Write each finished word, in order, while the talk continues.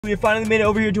We have finally made it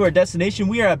over here to our destination.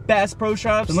 We are at Bass Pro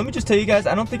Shops. And let me just tell you guys,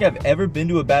 I don't think I've ever been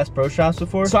to a Bass Pro Shops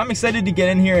before. So I'm excited to get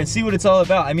in here and see what it's all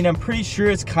about. I mean, I'm pretty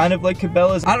sure it's kind of like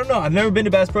Cabela's. I don't know, I've never been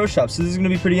to Bass Pro Shops, so this is gonna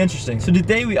be pretty interesting. So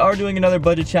today we are doing another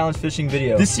budget challenge fishing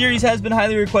video. This series has been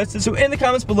highly requested, so in the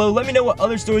comments below, let me know what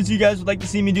other stores you guys would like to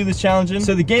see me do this challenge in.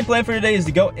 So the game plan for today is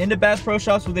to go into Bass Pro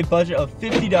Shops with a budget of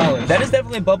 $50. That is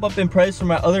definitely a bump up in price from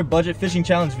my other budget fishing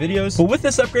challenge videos. But with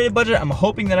this upgraded budget, I'm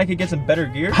hoping that I could get some better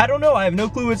gear. I don't know, I have no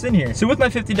clue what's in here. So with my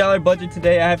 $50 budget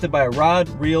today, I have to buy a rod,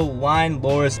 reel, line,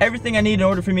 lures, everything I need in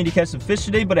order for me to catch some fish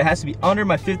today, but it has to be under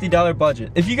my $50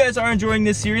 budget. If you guys are enjoying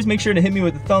this series, make sure to hit me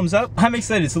with a thumbs up. I'm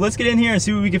excited, so let's get in here and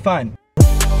see what we can find.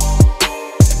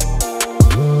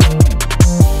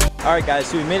 Alright guys,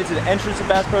 so we made it to the entrance of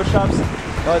Bass Pro Shops.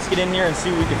 Now let's get in here and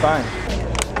see what we can find.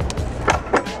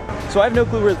 So I have no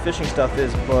clue where the fishing stuff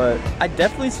is, but I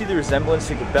definitely see the resemblance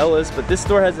to Cabela's, but this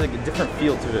store has like a different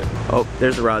feel to it. Oh,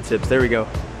 there's the rod tips, there we go.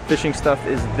 Fishing stuff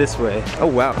is this way. Oh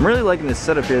wow, I'm really liking this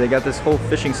setup here. They got this whole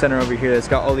fishing center over here that's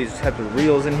got all these types of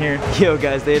reels in here. Yo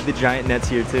guys, they have the giant nets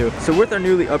here too. So with our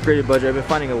newly upgraded budget, I've been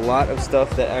finding a lot of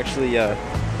stuff that actually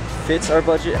fits our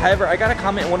budget. However, I got a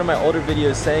comment in one of my older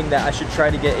videos saying that I should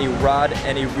try to get a rod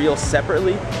and a reel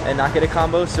separately and not get a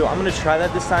combo, so I'm gonna try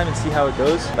that this time and see how it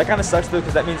goes. That kind of sucks though,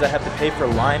 because that means I have to pay for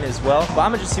line as well, but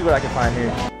I'm gonna just see what I can find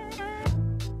here.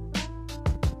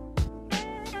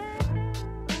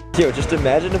 Yo, just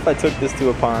imagine if I took this to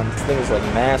a pond. This thing is like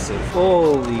massive.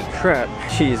 Holy crap.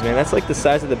 Jeez, man, that's like the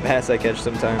size of the bass I catch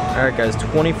sometimes. Alright guys,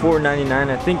 $24.99.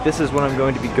 I think this is what I'm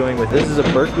going to be going with. This is a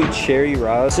Berkley Cherry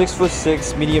rod.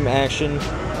 6'6", medium action.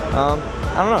 I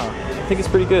don't know. I think it's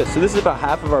pretty good. So this is about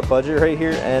half of our budget right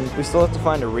here, and we still have to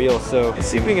find a reel, so let's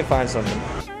see if we can find something.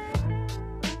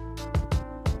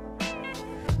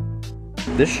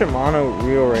 This Shimano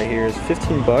reel right here is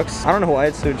 15 bucks. I don't know why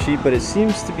it's so cheap, but it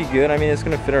seems to be good. I mean, it's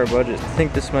gonna fit our budget. I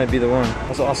think this might be the one. I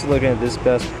was also looking at this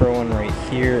Bass Pro one right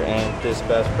here and this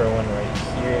Bass Pro one right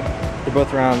here. They're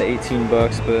both around 18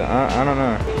 bucks, but I don't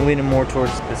know. I'm leaning more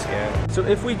towards this guy. So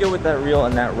if we go with that reel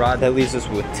and that rod, that leaves us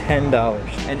with $10.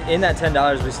 And in that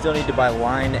 $10, we still need to buy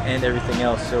line and everything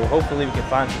else. So hopefully we can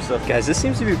find some stuff. Guys, this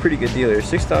seems to be a pretty good deal. There's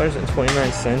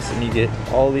 $6.29 and you get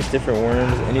all these different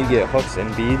worms and you get hooks and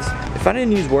beads. If I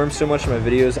didn't use worms so much in my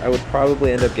videos, I would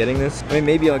probably end up getting this. I mean,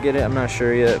 maybe I'll get it, I'm not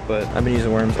sure yet, but I've been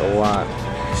using worms a lot.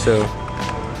 So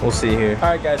we'll see here.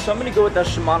 Alright guys, so I'm gonna go with that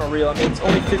Shimano reel. I mean, it's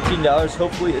only $15.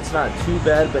 Hopefully it's not too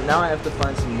bad, but now I have to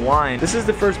find some line. This is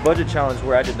the first budget challenge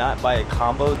where I did not buy a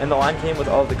combo, and the line came with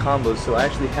all of the combos, so I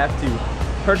actually have to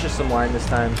purchase some line this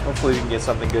time. Hopefully we can get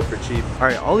something good for cheap.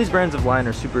 Alright, all these brands of line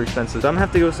are super expensive, so I'm gonna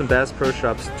have to go with some Bass Pro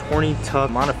Shops 20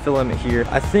 tough monofilament here.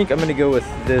 I think I'm gonna go with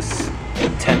this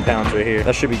 10 pounds right here.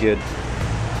 That should be good.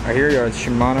 Alright, here we are, it's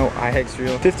Shimano iHex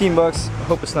reel. 15 bucks, I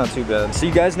hope it's not too bad. So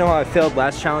you guys know how I failed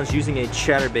last challenge using a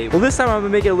chatterbait. Well, this time I'm gonna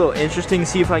make it a little interesting,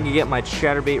 see if I can get my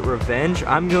chatterbait revenge.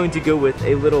 I'm going to go with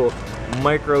a little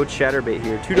micro chatterbait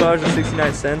here.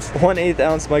 $2.69, 1/8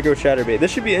 ounce micro chatterbait. This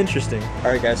should be interesting.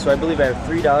 Alright guys, so I believe I have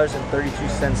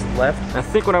 $3.32 left. I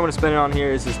think what I want to spend it on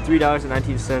here is this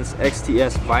 $3.19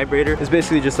 XTS vibrator. It's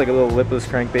basically just like a little lipless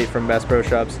crankbait from Bass Pro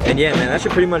Shops. And yeah, man, that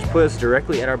should pretty much put us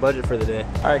directly at our budget for the day.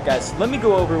 Alright guys, so let me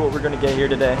go over what we're going to get here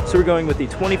today. So we're going with the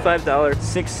 $25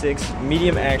 6'6"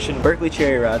 medium action Berkley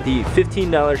Cherry rod, the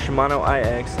 $15 Shimano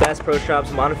iX, Bass Pro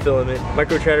Shops monofilament,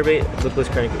 micro chatterbait, lipless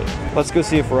crankbait. Let's go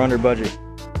see if we're under budget.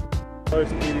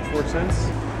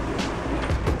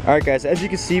 $84. Alright guys, as you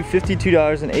can see,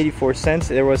 $52.84.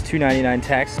 There was $2.99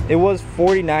 tax. It was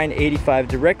 $49.85,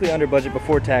 directly under budget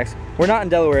before tax. We're not in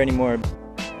Delaware anymore.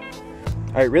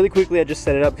 Alright, really quickly, I just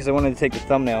set it up because I wanted to take the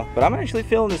thumbnail, but I'm actually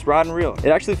feeling this rod and reel. It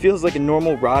actually feels like a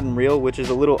normal rod and reel, which is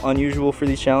a little unusual for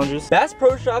these challenges. Bass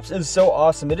Pro Shops is so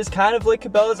awesome. It is kind of like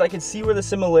Cabela's. I can see where the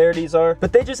similarities are,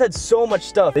 but they just had so much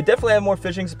stuff. They definitely have more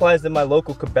fishing supplies than my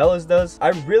local Cabela's does. I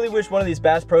really wish one of these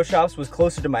Bass Pro Shops was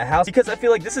closer to my house, because I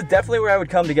feel like this is definitely where I would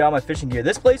come to get all my fishing gear.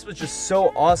 This place was just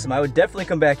so awesome. I would definitely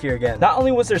come back here again. Not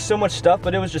only was there so much stuff,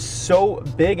 but it was just so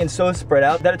big and so spread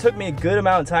out that it took me a good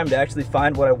amount of time to actually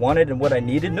find what I wanted and what I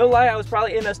needed. No lie, I was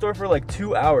probably in that store for like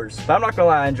 2 hours, but I'm not gonna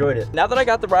lie, I enjoyed it. Now that I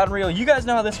got the rod and reel, you guys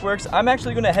know how this works. I'm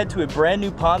actually gonna head to a brand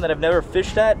new pond that I've never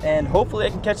fished at, and hopefully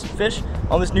I can catch some fish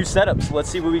on this new setup. So let's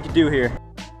see what we can do here.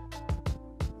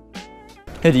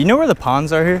 Hey, do you know where the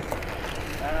ponds are here?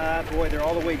 Boy, they're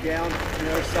all the way down to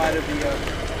the other side of the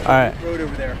road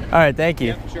over there. All right, thank you.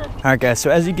 Yep, sure. All right, guys, so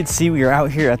as you can see, we are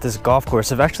out here at this golf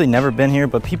course. I've actually never been here,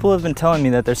 but people have been telling me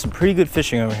that there's some pretty good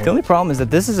fishing over here. The only problem is that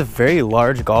this is a very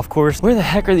large golf course. Where the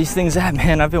heck are these things at,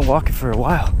 man? I've been walking for a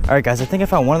while. All right, guys, I think I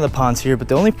found one of the ponds here, but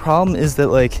the only problem is that,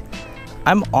 like,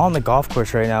 I'm on the golf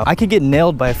course right now. I could get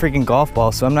nailed by a freaking golf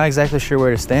ball, so I'm not exactly sure where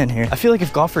to stand here. I feel like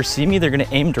if golfers see me, they're gonna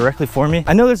aim directly for me.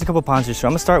 I know there's a couple ponds here, so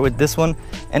I'm gonna start with this one.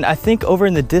 And I think over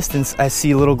in the distance, I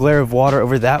see a little glare of water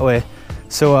over that way.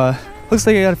 So looks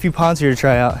like I got a few ponds here to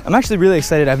try out. I'm actually really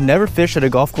excited. I've never fished at a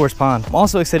golf course pond. I'm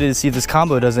also excited to see if this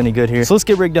combo does any good here. So let's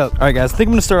get rigged up. All right, guys, I think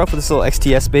I'm gonna start off with this little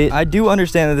XTS bait. I do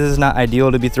understand that this is not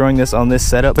ideal to be throwing this on this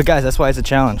setup, but guys, that's why it's a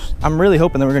challenge. I'm really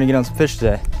hoping that we're gonna get on some fish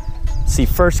today. Let's see,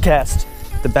 first cast,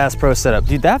 the Bass Pro setup.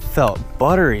 Dude, that felt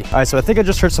buttery. All right, so I think I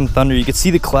just heard some thunder. You can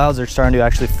see the clouds are starting to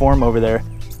actually form over there.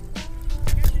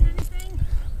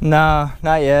 Nah,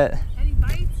 not yet. Any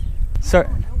bites? Sorry.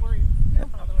 Oh, no worries. No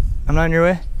problem. I'm not in your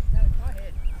way? No, go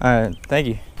ahead. All right, thank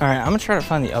you. All right, I'm gonna try to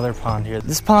find the other pond here.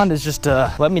 This pond is just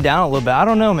let me down a little bit. I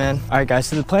don't know, man. All right, guys,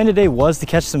 so the plan today was to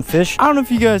catch some fish. I don't know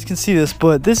if you guys can see this,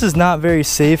 but this is not very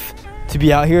safe to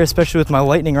be out here, especially with my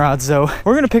lightning rod. So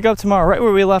we're gonna pick up tomorrow right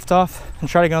where we left off and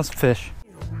try to get on some fish.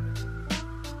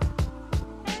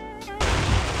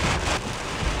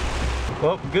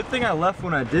 Well, good thing I left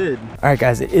when I did. All right,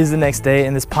 guys, it is the next day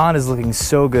and this pond is looking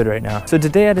so good right now. So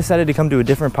today I decided to come to a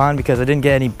different pond because I didn't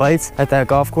get any bites at that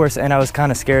golf course and I was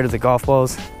kind of scared of the golf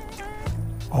balls.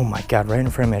 Oh my God, right in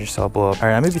front of me, I just saw it blow up. All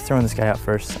right, I may be throwing this guy out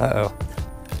first. Uh-oh.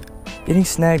 Getting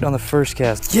snagged on the first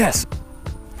cast. Yes!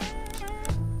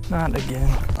 Not again.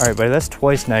 All right, buddy, that's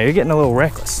twice now. You're getting a little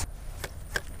reckless.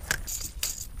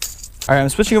 All right, I'm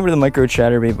switching over to the micro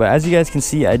chatterbait, but as you guys can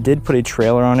see, I did put a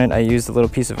trailer on it. I used a little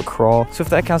piece of a crawl. So if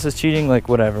that counts as cheating, like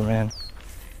whatever, man.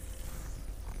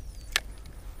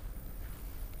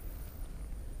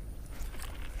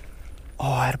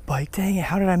 Oh, I had a bite. Dang it,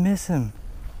 how did I miss him?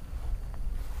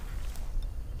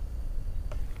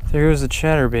 There goes the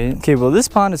chatterbait. Okay, well, this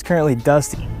pond is currently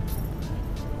dusty.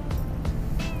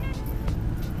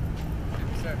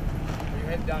 Sir, are you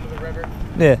heading down to the river?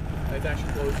 Yeah. It's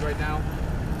actually closed right now.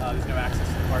 There's no access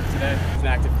to the park today. It's an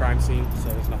active crime scene, so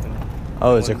there's nothing.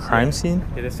 Oh, it's a crime scene?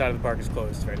 Yeah, this side of the park is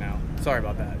closed right now. Sorry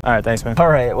about that. All right, thanks, man. All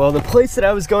right, well, the place that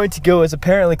I was going to go is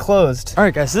apparently closed. All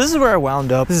right, guys, so this is where I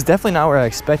wound up. This is definitely not where I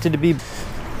expected to be.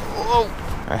 Whoa. All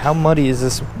right, how muddy is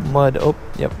this mud? Oh,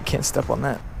 yep, can't step on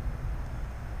that.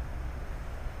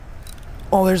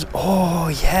 Oh, oh,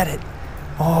 he had it.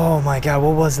 Oh my God,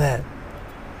 what was that?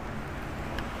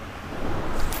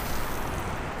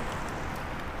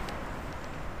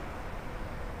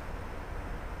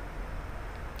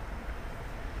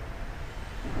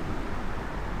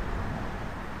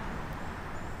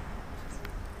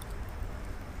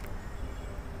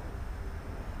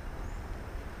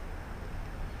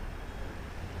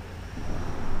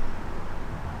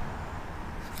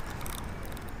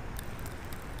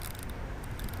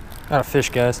 Got a fish,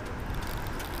 guys.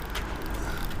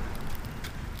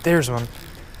 There's one.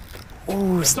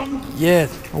 Ooh, yeah.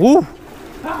 Ooh.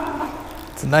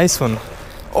 It's a nice one.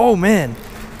 Oh, man.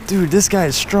 Dude, this guy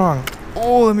is strong.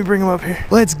 Oh, let me bring him up here.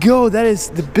 Let's go. That is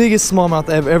the biggest smallmouth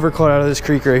I've ever caught out of this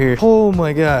creek right here. Oh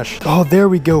my gosh. Oh, there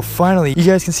we go. Finally. You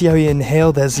guys can see how he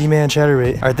inhaled that Z-Man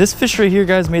chatterbait. All right, this fish right here,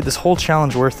 guys, made this whole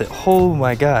challenge worth it. Oh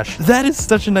my gosh. That is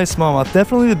such a nice smallmouth.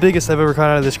 Definitely the biggest I've ever caught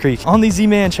out of this creek. On the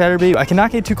Z-Man chatterbait, I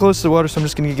cannot get too close to the water, so I'm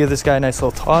just going to give this guy a nice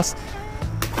little toss.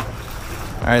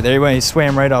 All right, there he went. He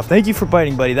swam right off. Thank you for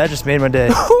biting, buddy. That just made my day.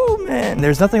 Oh, man.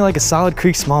 There's nothing like a solid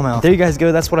creek smallmouth. There you guys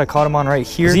go. That's what I caught him on right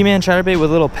here. Z-Man chatterbait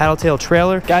with a little paddle tail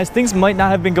trailer. Guys, things might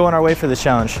not have been going our way for this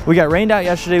challenge. We got rained out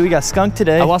yesterday. We got skunked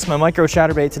today. I lost my micro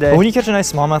chatterbait today. But when you catch a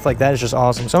nice smallmouth like that, it's just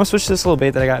awesome. So I'm going to switch to this little bait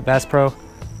that I got at Bass Pro.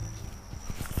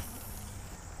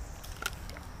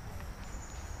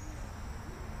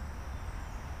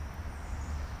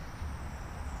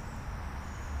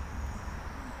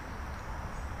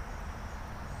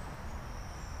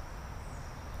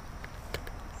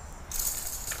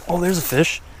 Oh, there's a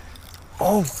fish.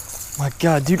 Oh my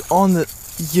God, dude, on the,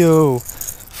 yo,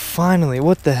 finally,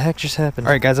 what the heck just happened?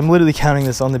 All right, guys, I'm literally counting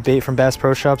this on the bait from Bass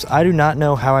Pro Shops. I do not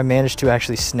know how I managed to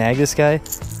actually snag this guy.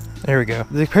 There we go.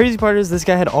 The crazy part is this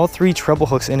guy had all 3 treble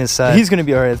hooks in his side. He's gonna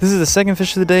be all right. This is the second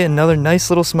fish of the day, another nice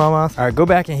little smallmouth. All right, go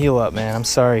back and heal up, man. I'm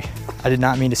sorry. I did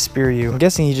not mean to spear you. I'm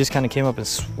guessing he just kind of came up and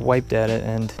swiped at it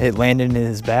and it landed in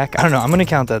his back. I don't know. I'm gonna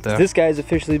count that though. This guy is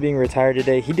officially being retired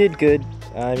today. He did good.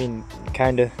 I mean,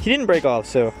 kinda. He didn't break off,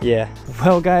 so yeah.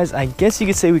 Well, guys, I guess you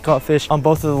could say we caught fish on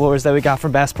both of the lures that we got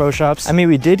from Bass Pro Shops. I mean,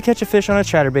 we did catch a fish on a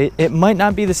chatterbait. It might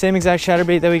not be the same exact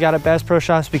chatterbait that we got at Bass Pro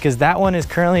Shops because that one is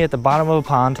currently at the bottom of a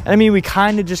pond. And I mean, we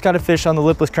kind of just got a fish on the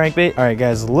lipless crankbait. All right,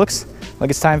 guys, looks like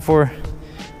it's time for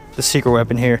the secret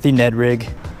weapon here, the Ned rig.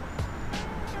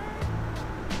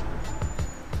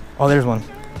 Oh, there's one.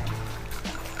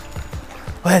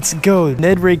 Let's go.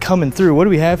 Ned rig coming through. What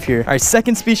do we have here? All right,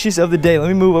 second species of the day. Let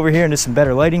me move over here into some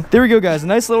better lighting. There we go, guys. A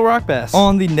nice little rock bass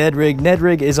on the Ned rig. Ned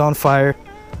rig is on fire.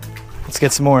 Let's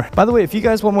get some more. By the way, if you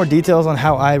guys want more details on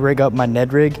how I rig up my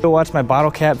Ned rig, go watch my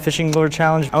bottle cap fishing lure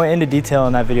challenge. I went into detail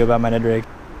in that video about my Ned rig.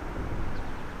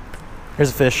 Here's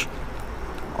a fish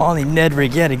on the Ned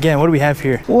rig yet again. What do we have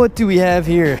here? What do we have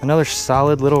here? Another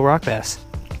solid little rock bass.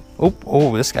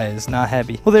 Oh, this guy is not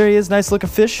happy. Well, there he is. Nice looking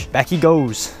fish. Back he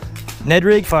goes. Ned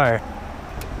rig fire.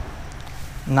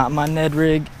 Not my Ned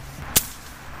rig.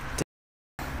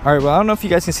 All right, well, I don't know if you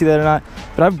guys can see that or not,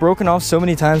 but I've broken off so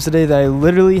many times today that I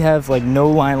literally have like no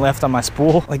line left on my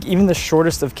spool. Like even the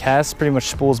shortest of casts pretty much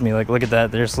spools me. Like look at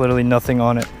that, there's literally nothing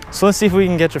on it. So let's see if we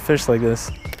can catch a fish like this.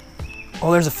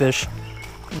 Oh, there's a fish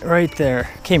right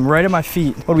there. Came right at my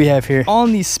feet. What do we have here?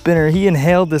 On the spinner, he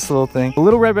inhaled this little thing. A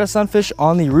little red breast sunfish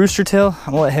on the rooster tail.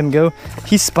 I'm gonna let him go.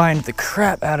 He spined the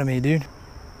crap out of me, dude.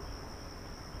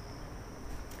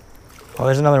 Oh,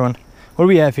 there's another one. What do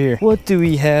we have here? What do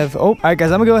we have? Oh, all right,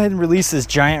 guys, I'm gonna go ahead and release this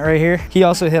giant right here. He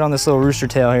also hit on this little rooster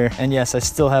tail here. And yes, I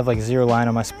still have like 0 line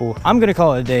on my spool. I'm gonna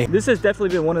call it a day. This has definitely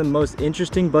been one of the most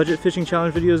interesting budget fishing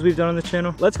challenge videos we've done on the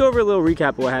channel. Let's go over a little recap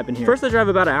of what happened here. First, I drive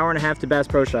about 1.5 hours to Bass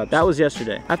Pro Shops. That was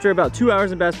yesterday. After about 2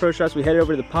 hours in Bass Pro Shops, we headed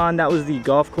over to the pond. That was the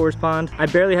golf course pond. I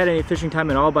barely had any fishing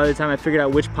time at all by the time I figured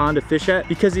out which pond to fish at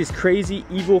because these crazy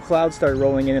evil clouds started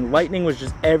rolling in and lightning was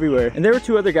just everywhere. And there were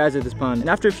 2 other guys at this pond. And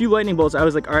after a few lightning bolts, I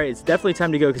was like, all right, it's definitely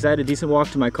time to go because I had a decent walk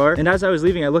to my car. And as I was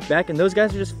leaving, I looked back and those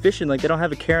guys are just fishing like they don't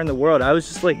have a care in the world. I was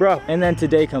just like, bro. And then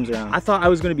today comes around. I thought I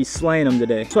was gonna be slaying them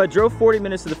today. So I drove 40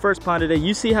 minutes to the first pond today.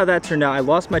 You see how that turned out. I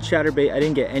lost my chatterbait. I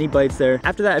didn't get any bites there.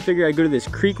 After that, I figured I'd go to this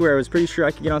creek where I was pretty sure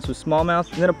I could get on some smallmouth.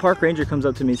 And then a park ranger comes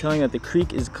up to me telling that the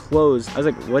creek is closed. I was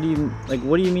like, what do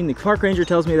you mean? The park ranger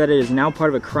tells me that it is now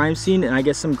part of a crime scene and I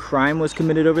guess some crime was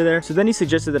committed over there. So then he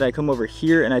suggested that I come over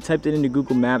here and I typed it into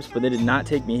Google Maps, but they did not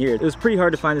take me here. It was pretty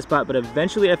hard to find the spot, but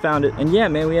eventually I found it. And yeah,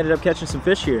 man, we ended up catching some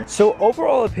fish here. So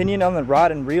overall opinion on the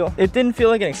rod and reel, it didn't feel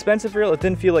like an expensive reel. It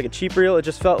didn't feel like a cheap reel. It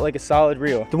just felt like a solid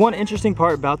reel. The one interesting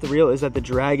part about the reel is that the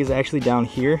drag is actually down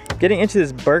here. Getting into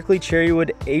this Berkeley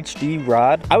Cherrywood HD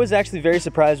rod, I was actually very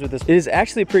surprised with this. It is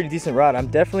actually a pretty decent rod. I'm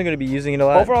definitely going to be using it a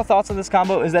lot. Overall thoughts on this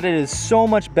combo is that it is so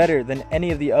much better than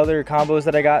any of the other combos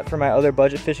that I got for my other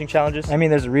budget fishing challenges. I mean,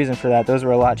 there's a reason for that. Those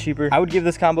were a lot cheaper. I would give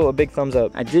this combo a big thumbs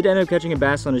up. I did end up catching a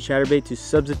bass on a chatterbait to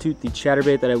substitute the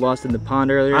chatterbait that I lost in the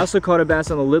pond earlier. I also caught a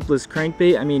bass on the lipless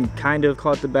crankbait. I mean, kind of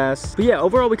caught the bass. But yeah,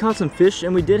 overall we caught some fish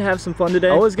and we did have some fun today.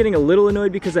 I was getting a little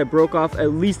annoyed because I broke off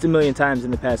at least 1,000,000 times in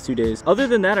the past 2 days. Other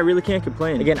than that, I really can't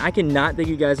complain. Again, I cannot thank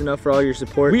you guys enough for all your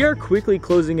support. We are quickly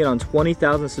closing in on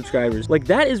 20,000 subscribers. Like,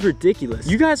 that is ridiculous.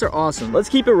 You guys are awesome. Let's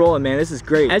keep it rolling, man. This is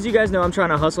great. As you guys know, I'm trying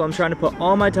to hustle. I'm trying to put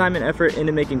all my time and effort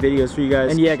into making videos for you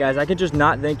guys. And yeah, guys, I can just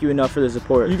not thank you enough for the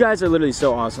support. You guys are literally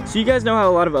so awesome. So you guys know how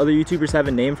a lot of other YouTubers have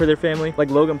a name for their family? Like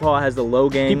Logan Paul has the Low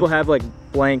Gang. People have like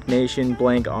blank nation,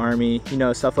 blank army, you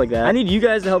know, stuff like that. I need you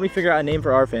guys to help me figure out a name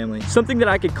for our family. Something that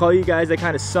I could call you guys that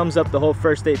kind of sums up the whole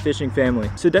First Date Fishing family.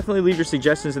 So definitely leave your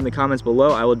suggestions in the comments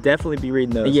below. I will definitely be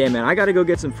reading those. And yeah, man, I gotta go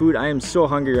get some food. I am so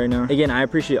hungry right now. Again, I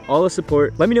appreciate all the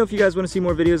support. Let me know if you guys want to see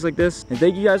more videos like this. And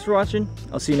thank you guys for watching.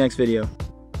 I'll see you next video.